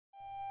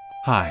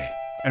Hi,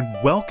 and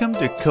welcome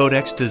to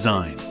Codex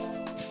Design.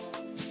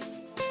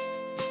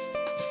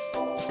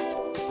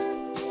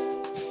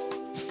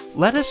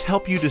 Let us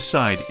help you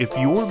decide if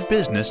your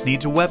business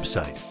needs a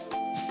website.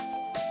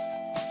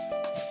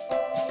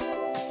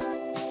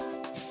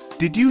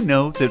 Did you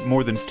know that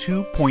more than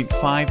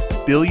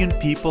 2.5 billion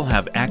people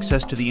have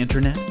access to the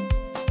internet?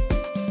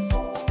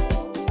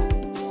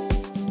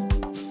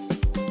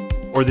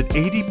 Or that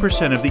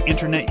 80% of the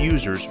internet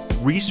users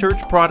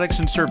research products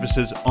and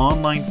services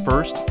online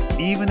first,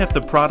 even if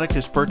the product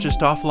is purchased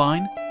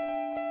offline?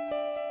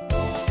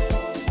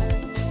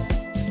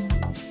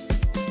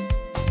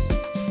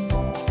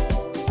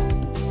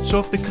 So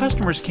if the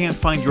customers can't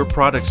find your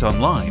products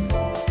online,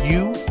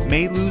 you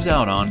may lose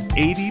out on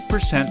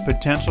 80%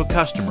 potential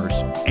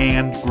customers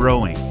and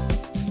growing.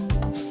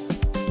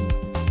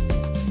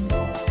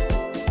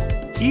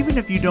 Even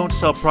if you don't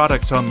sell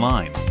products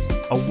online,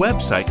 a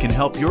website can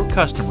help your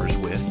customers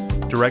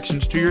with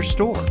directions to your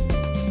store,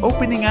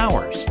 opening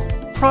hours,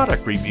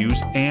 product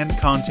reviews, and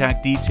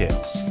contact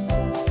details.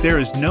 There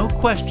is no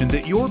question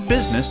that your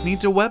business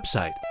needs a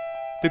website.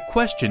 The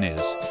question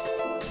is,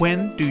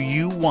 when do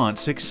you want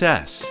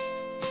success?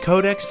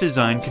 Codex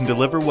Design can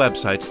deliver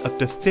websites up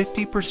to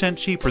 50%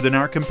 cheaper than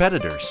our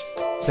competitors.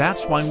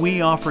 That's why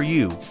we offer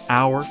you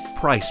our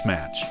price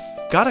match.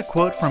 Got a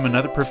quote from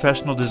another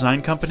professional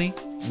design company?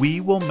 We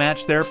will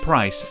match their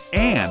price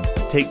and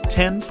take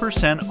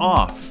 10%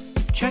 off.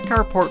 Check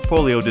our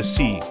portfolio to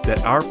see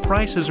that our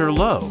prices are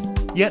low,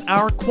 yet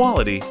our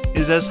quality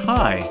is as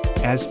high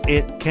as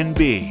it can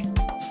be.